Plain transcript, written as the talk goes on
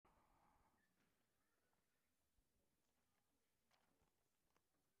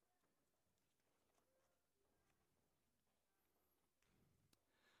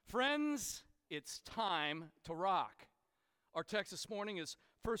Friends, it's time to rock. Our text this morning is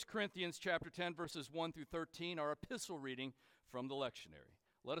 1 Corinthians chapter 10, verses 1 through 13, our epistle reading from the lectionary.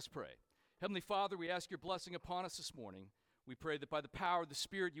 Let us pray. Heavenly Father, we ask your blessing upon us this morning. We pray that by the power of the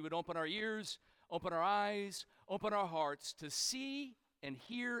Spirit, you would open our ears, open our eyes, open our hearts to see and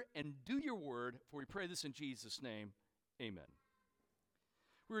hear and do your word, for we pray this in Jesus' name. Amen.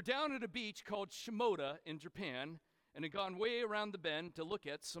 We were down at a beach called Shimoda in Japan, and had gone way around the bend to look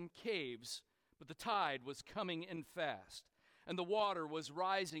at some caves, but the tide was coming in fast, and the water was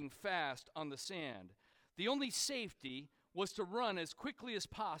rising fast on the sand. The only safety was to run as quickly as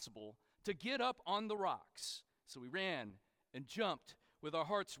possible to get up on the rocks. So we ran and jumped with our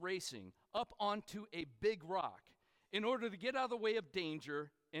hearts racing up onto a big rock in order to get out of the way of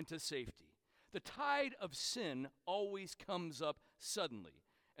danger and to safety. The tide of sin always comes up suddenly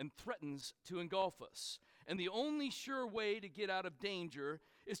and threatens to engulf us. And the only sure way to get out of danger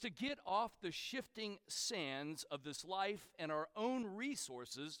is to get off the shifting sands of this life and our own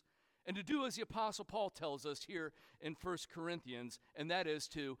resources, and to do as the Apostle Paul tells us here in 1 Corinthians, and that is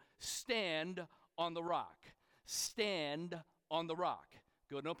to stand on the rock. Stand on the rock.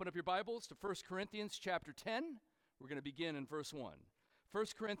 Go ahead and open up your Bibles to 1 Corinthians chapter 10. We're going to begin in verse 1. 1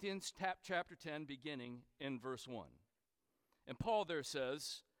 Corinthians chapter 10, beginning in verse 1. And Paul there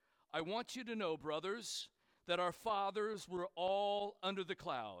says, I want you to know, brothers, that our fathers were all under the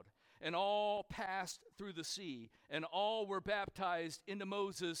cloud, and all passed through the sea, and all were baptized into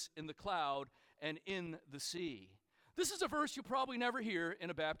Moses in the cloud and in the sea. This is a verse you probably never hear in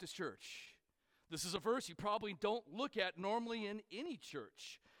a Baptist church. This is a verse you probably don't look at normally in any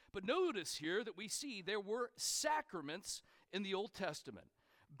church. But notice here that we see there were sacraments in the Old Testament.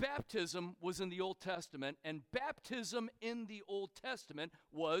 Baptism was in the Old Testament, and baptism in the Old Testament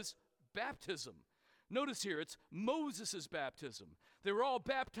was baptism. Notice here, it's Moses' baptism. They were all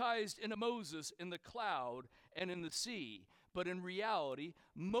baptized into Moses in the cloud and in the sea. But in reality,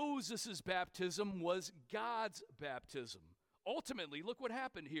 Moses' baptism was God's baptism. Ultimately, look what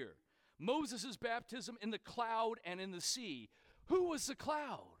happened here. Moses' baptism in the cloud and in the sea. Who was the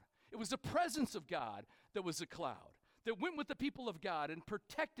cloud? It was the presence of God that was the cloud, that went with the people of God and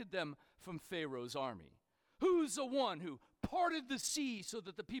protected them from Pharaoh's army. Who's the one who parted the sea so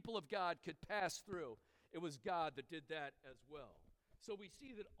that the people of God could pass through? It was God that did that as well. So we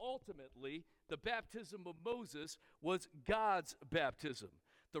see that ultimately the baptism of Moses was God's baptism.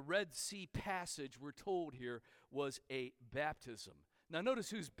 The Red Sea passage, we're told here, was a baptism. Now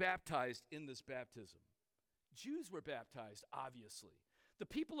notice who's baptized in this baptism. Jews were baptized, obviously. The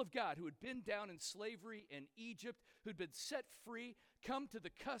people of God who had been down in slavery in Egypt, who'd been set free, come to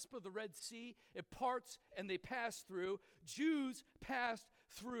the cusp of the Red Sea. It parts and they pass through. Jews passed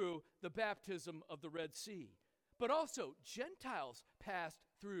through the baptism of the Red Sea. But also Gentiles passed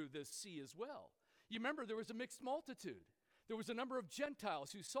through this sea as well. You remember there was a mixed multitude. There was a number of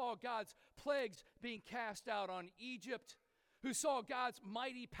Gentiles who saw God's plagues being cast out on Egypt, who saw God's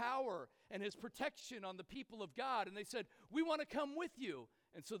mighty power and his protection on the people of God. And they said, we want to come with you.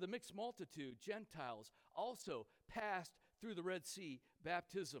 And so the mixed multitude, Gentiles, also passed through the Red Sea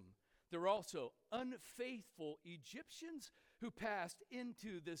baptism. There were also unfaithful Egyptians who passed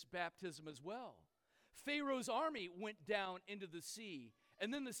into this baptism as well. Pharaoh's army went down into the sea,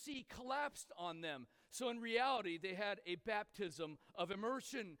 and then the sea collapsed on them. So in reality, they had a baptism of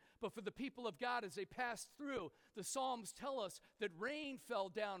immersion. But for the people of God, as they passed through, the Psalms tell us that rain fell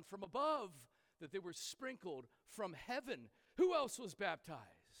down from above, that they were sprinkled from heaven. Who else was baptized?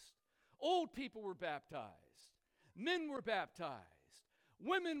 Old people were baptized. Men were baptized.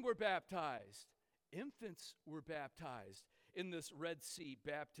 Women were baptized. Infants were baptized in this Red Sea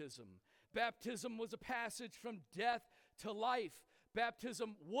baptism. Baptism was a passage from death to life.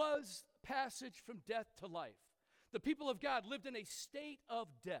 Baptism was passage from death to life. The people of God lived in a state of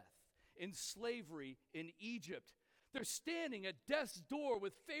death, in slavery in Egypt. They're standing at death's door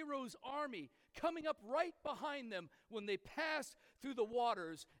with Pharaoh's army coming up right behind them when they pass through the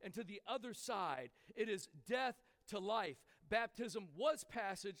waters and to the other side. It is death to life. Baptism was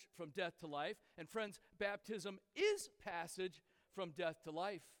passage from death to life. And friends, baptism is passage from death to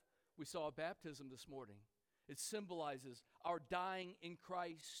life. We saw a baptism this morning. It symbolizes our dying in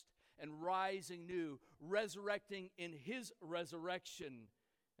Christ and rising new, resurrecting in his resurrection.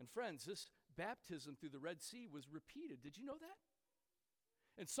 And friends, this baptism through the Red Sea was repeated. Did you know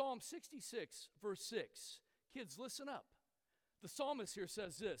that? In Psalm 66, verse 6, kids, listen up. The psalmist here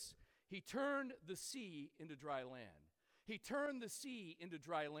says this, he turned the sea into dry land. He turned the sea into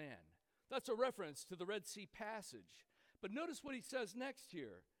dry land. That's a reference to the Red Sea passage. But notice what he says next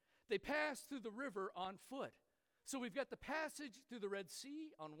here. They passed through the river on foot. So we've got the passage through the Red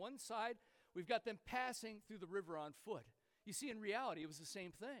Sea on one side. We've got them passing through the river on foot. You see, in reality, it was the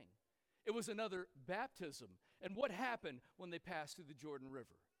same thing. It was another baptism. And what happened when they passed through the Jordan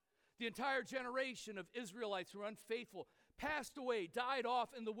River? The entire generation of Israelites who were unfaithful passed away, died off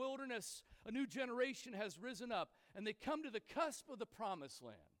in the wilderness. A new generation has risen up, and they come to the cusp of the promised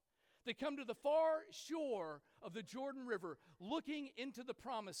land. They come to the far shore of the Jordan River, looking into the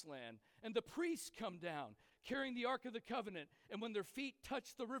promised land, and the priests come down, carrying the Ark of the Covenant, and when their feet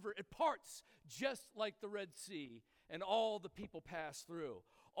touch the river, it parts just like the Red Sea, and all the people pass through.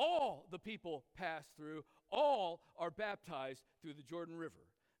 All the people pass through. All are baptized through the Jordan River.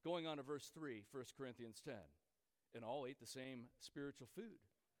 Going on to verse 3, 1 Corinthians 10. And all ate the same spiritual food,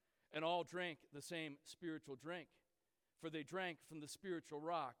 and all drank the same spiritual drink, for they drank from the spiritual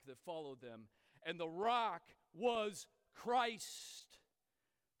rock that followed them, and the rock was Christ.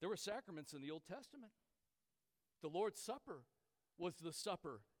 There were sacraments in the Old Testament. The Lord's Supper was the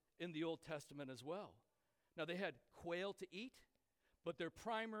supper in the Old Testament as well. Now, they had quail to eat, but their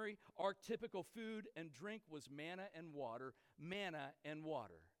primary archetypical food and drink was manna and water. Manna and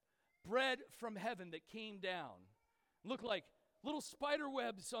water. Bread from heaven that came down. Looked like little spider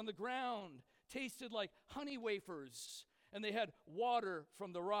webs on the ground. Tasted like honey wafers. And they had water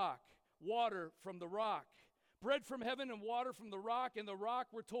from the rock. Water from the rock. Bread from heaven and water from the rock. And the rock,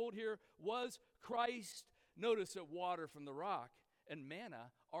 we're told here, was Christ. Notice that water from the rock and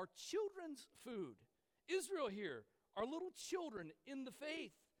manna are children's food. Israel here are little children in the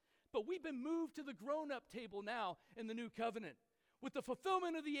faith. But we've been moved to the grown-up table now in the new covenant, with the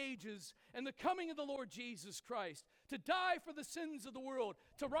fulfillment of the ages and the coming of the Lord Jesus Christ, to die for the sins of the world,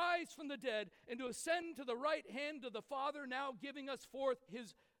 to rise from the dead, and to ascend to the right hand of the Father, now giving us forth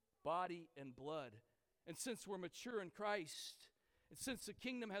his body and blood. And since we're mature in Christ, and since the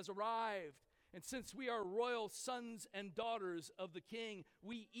kingdom has arrived, and since we are royal sons and daughters of the King,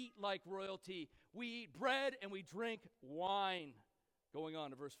 we eat like royalty. We eat bread and we drink wine. Going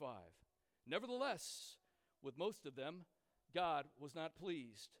on to verse 5. Nevertheless, with most of them, God was not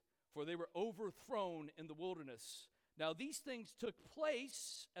pleased, for they were overthrown in the wilderness. Now these things took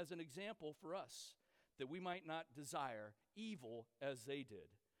place as an example for us, that we might not desire evil as they did.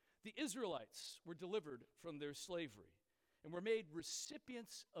 The Israelites were delivered from their slavery and were made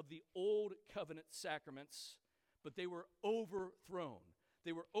recipients of the old covenant sacraments, but they were overthrown.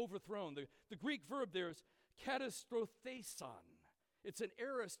 They were overthrown. The Greek verb there is katastrotheson. It's an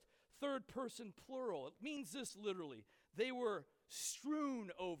aorist third-person plural. It means this literally. They were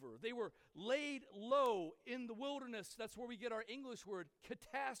strewn over. They were laid low in the wilderness. That's where we get our English word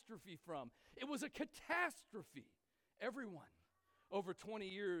catastrophe from. It was a catastrophe. Everyone over 20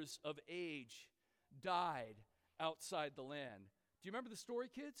 years of age died outside the land. Do you remember the story,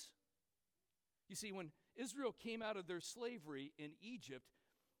 kids? You see, when Israel came out of their slavery in Egypt,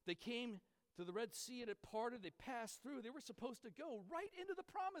 they came to the Red Sea and it parted. They passed through. They were supposed to go right into the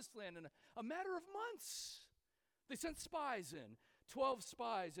promised land in a matter of months. They sent spies in, 12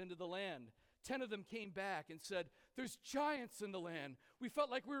 spies into the land. 10 of them came back and said, there's giants in the land. We felt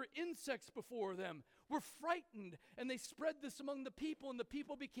like we were insects before them. We're frightened. And they spread this among the people, and the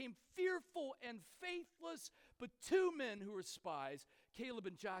people became fearful and faithless. But 2 men who were spies, Caleb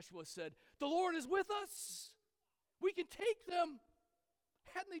and Joshua, said, the Lord is with us. We can take them.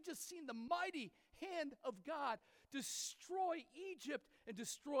 Hadn't they just seen the mighty hand of God destroy Egypt and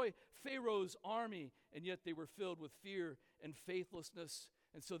destroy Pharaoh's army? And yet they were filled with fear and faithlessness.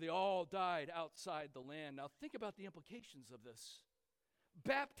 And so they all died outside the land. Now think about the implications of this.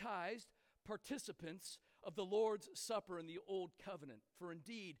 Baptized participants of the Lord's Supper in the Old Covenant, for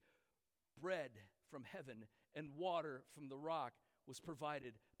indeed bread from heaven and water from the rock was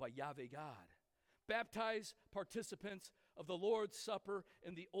provided by Yahweh God. Baptized participants of the Lord's Supper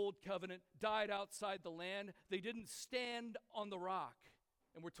in the Old Covenant died outside the land. They didn't stand on the rock.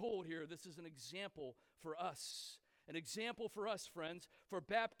 And we're told here this is an example for us. An example for us, friends, for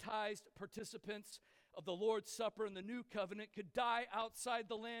baptized participants of the Lord's Supper in the New Covenant could die outside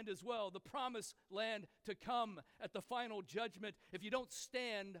the land as well, the promised land to come at the final judgment. If you don't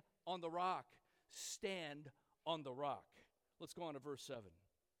stand on the rock, stand on the rock. Let's go on to verse 7.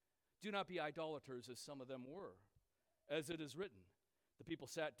 Do not be idolaters as some of them were. As it is written, the people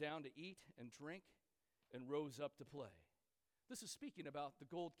sat down to eat and drink and rose up to play. This is speaking about the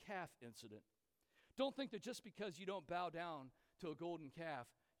gold calf incident. Don't think that just because you don't bow down to a golden calf,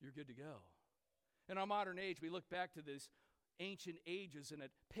 you're good to go. In our modern age, we look back to these ancient ages and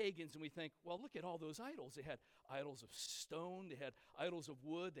at pagans, and we think, well, look at all those idols. They had idols of stone. They had idols of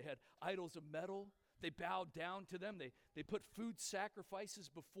wood. They had idols of metal. They bowed down to them. They put food sacrifices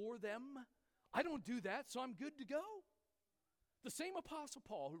before them. I don't do that, so I'm good to go. The same Apostle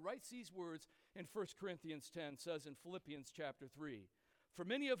Paul, who writes these words in 1 Corinthians 10, says in Philippians chapter 3, "For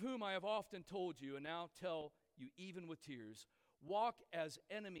many of whom I have often told you, and now tell you even with tears, walk as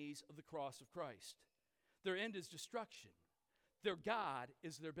enemies of the cross of Christ. Their end is destruction. Their God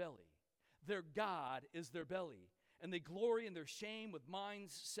is their belly. Their God is their belly. And they glory in their shame with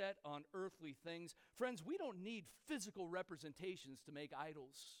minds set on earthly things." Friends, we don't need physical representations to make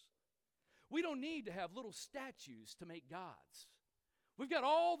idols. We don't need to have little statues to make gods. We've got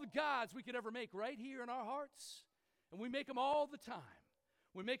all the gods we could ever make right here in our hearts, and we make them all the time.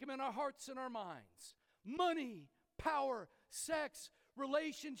 We make them in our hearts and our minds. Money, power, sex,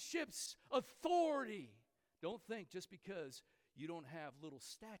 relationships, authority. Don't think just because you don't have little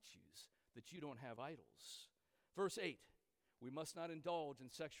statues that you don't have idols. Verse 8, "We must not indulge in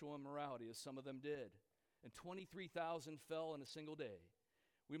sexual immorality as some of them did, and 23,000 fell in a single day.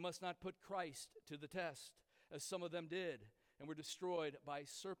 We must not put Christ to the test as some of them did and were destroyed by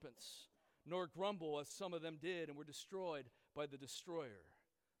serpents, nor grumble as some of them did and were destroyed by the destroyer."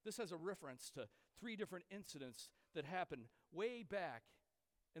 This has a reference to 3 different incidents that happened way back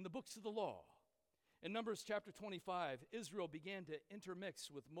in the books of the law. In Numbers chapter 25, Israel began to intermix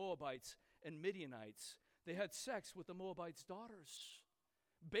with Moabites and Midianites. They had sex with the Moabites' daughters.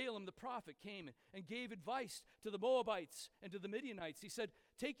 Balaam the prophet came and gave advice to the Moabites and to the Midianites. He said,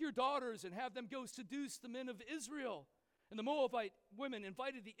 "Take your daughters and have them go seduce the men of Israel." And the Moabite women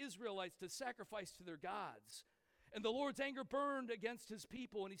invited the Israelites to sacrifice to their gods. And the Lord's anger burned against his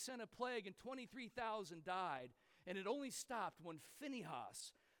people, and he sent a plague, and 23,000 died. And it only stopped when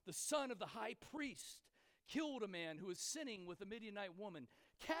Phinehas, the son of the high priest, killed a man who was sinning with a Midianite woman,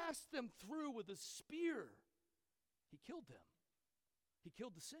 cast them through with a spear. He killed them. He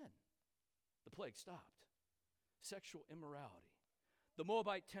killed the sin. The plague stopped. Sexual immorality. The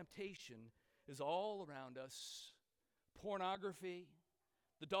Moabite temptation is all around us. Pornography,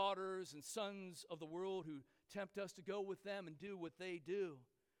 the daughters and sons of the world who tempt us to go with them and do what they do.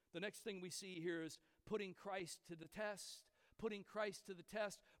 The next thing we see here is putting Christ to the test. Putting Christ to the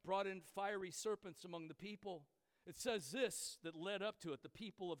test brought in fiery serpents among the people. It says this that led up to it, the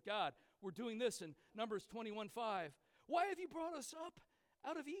people of God. We're doing this in Numbers 21:5. "Why have you brought us up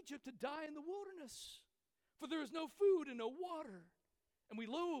out of Egypt to die in the wilderness? For there is no food and no water, and we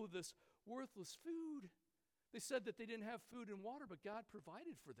loathe this worthless food." They said that they didn't have food and water, but God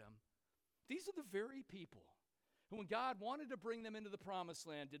provided for them. These are the very people who, when God wanted to bring them into the promised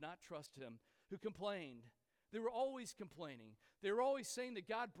land, did not trust him, who complained. They were always complaining. They were always saying that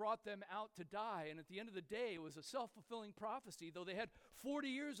God brought them out to die, and at the end of the day, it was a self-fulfilling prophecy. Though they had 40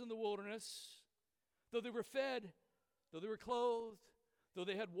 years in the wilderness, though they were fed, though they were clothed, though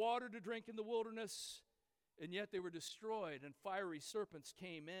they had water to drink in the wilderness, and yet they were destroyed, and fiery serpents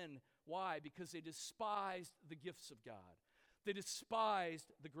came in. Why? Because they despised the gifts of God. They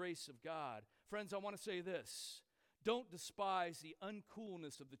despised the grace of God. Friends, I want to say this. Don't despise the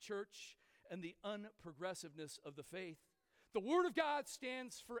uncoolness of the church and the unprogressiveness of the faith. The Word of God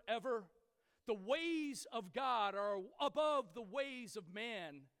stands forever. The ways of God are above the ways of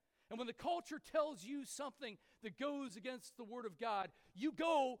man. And when the culture tells you something that goes against the Word of God, you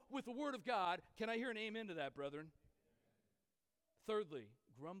go with the Word of God. Can I hear an amen to that, brethren? Thirdly,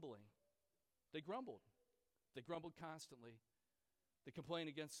 grumbling. They grumbled. They grumbled constantly. They complained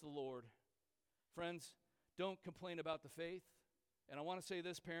against the Lord. Friends, don't complain about the faith. And I want to say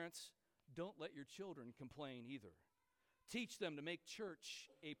this, parents, don't let your children complain either. Teach them to make church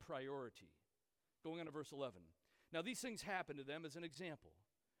a priority. Going on to verse 11. "Now these things happened to them as an example,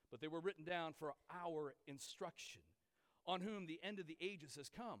 but they were written down for our instruction, on whom the end of the ages has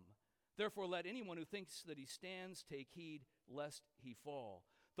come. Therefore let anyone who thinks that he stands take heed lest he fall."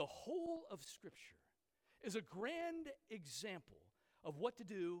 The whole of Scripture is a grand example of what to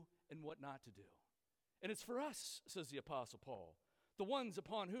do and what not to do. And it's for us, says the Apostle Paul, the ones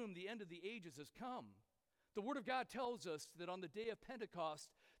upon whom the end of the ages has come. The Word of God tells us that on the day of Pentecost,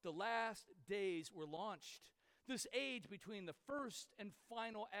 the last days were launched. This age between the first and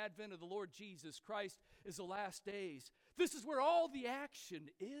final advent of the Lord Jesus Christ is the last days. This is where all the action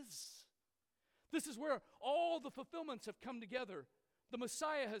is. This is where all the fulfillments have come together. The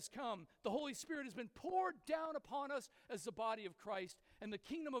Messiah has come. The Holy Spirit has been poured down upon us as the body of Christ. And the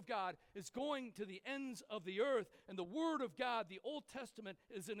kingdom of God is going to the ends of the earth. And the Word of God, the Old Testament,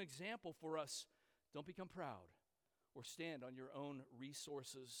 is an example for us. Don't become proud or stand on your own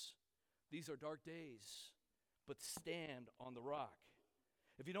resources. These are dark days, but stand on the rock.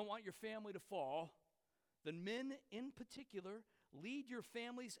 If you don't want your family to fall, then men in particular, lead your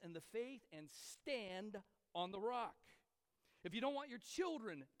families in the faith and stand on the rock. If you don't want your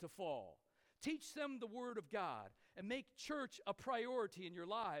children to fall, Teach them the Word of God and make church a priority in your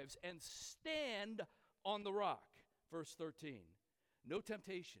lives and stand on the rock. Verse 13, no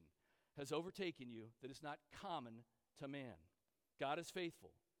temptation has overtaken you that is not common to man. God is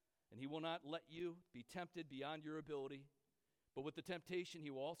faithful, and he will not let you be tempted beyond your ability. But with the temptation,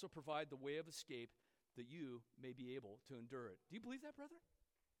 he will also provide the way of escape that you may be able to endure it. Do you believe that, brother?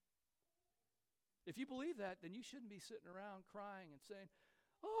 If you believe that, then you shouldn't be sitting around crying and saying,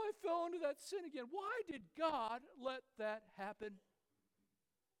 oh, I fell into that sin again. Why did God let that happen?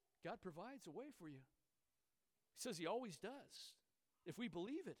 God provides a way for you. He says he always does. If we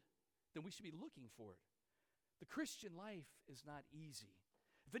believe it, then we should be looking for it. The Christian life is not easy.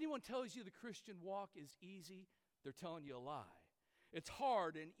 If anyone tells you the Christian walk is easy, they're telling you a lie. It's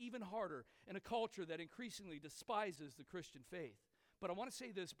hard and even harder in a culture that increasingly despises the Christian faith. But I want to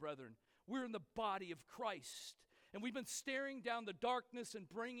say this, brethren. We're in the body of Christ, and we've been staring down the darkness and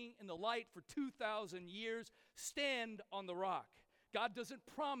bringing in the light for 2,000 years. Stand on the rock. God doesn't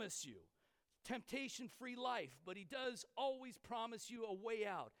promise you temptation-free life, but he does always promise you a way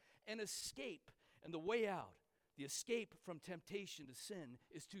out, an escape. And the way out, the escape from temptation to sin,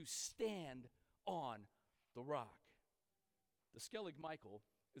 is to stand on the rock. The Skellig Michael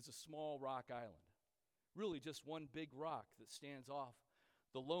is a small rock island, really just one big rock that stands off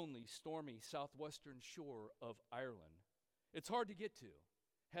the lonely, stormy southwestern shore of Ireland. It's hard to get to,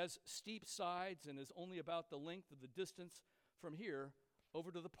 has steep sides, and is only about the length of the distance from here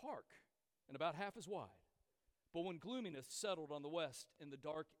over to the park, and about half as wide. But when gloominess settled on the west in the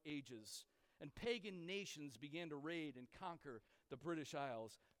dark ages, and pagan nations began to raid and conquer the British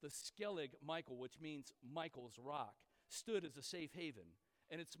Isles, the Skellig Michael, which means Michael's Rock, stood as a safe haven,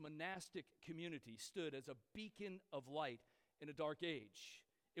 and its monastic community stood as a beacon of light in a dark age.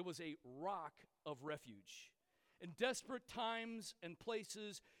 It was a rock of refuge. In desperate times and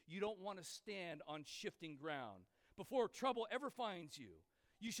places, you don't want to stand on shifting ground. Before trouble ever finds you,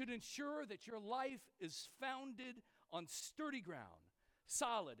 you should ensure that your life is founded on sturdy ground,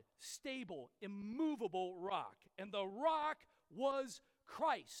 solid, stable, immovable rock. And the rock was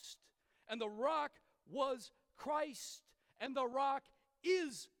Christ. And the rock was Christ. And the rock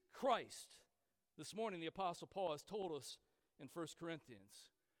is Christ. This morning, the Apostle Paul has told us in 1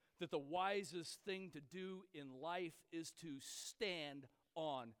 Corinthians that the wisest thing to do in life is to stand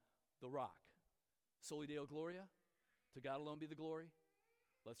on the rock. Soli Deo Gloria, to God alone be the glory.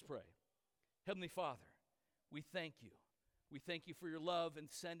 Let's pray. Heavenly Father, we thank you. We thank you for your love in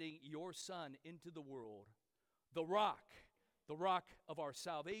sending your Son into the world, the rock of our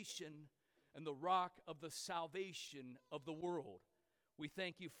salvation, and the rock of the salvation of the world. We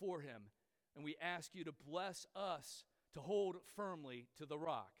thank you for him, and we ask you to bless us to hold firmly to the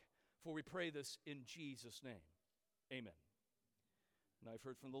rock, for we pray this in Jesus' name. Amen. Now I've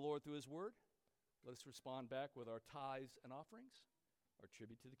heard from the Lord through his word. Let us respond back with our tithes and offerings, our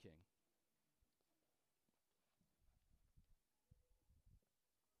tribute to the King.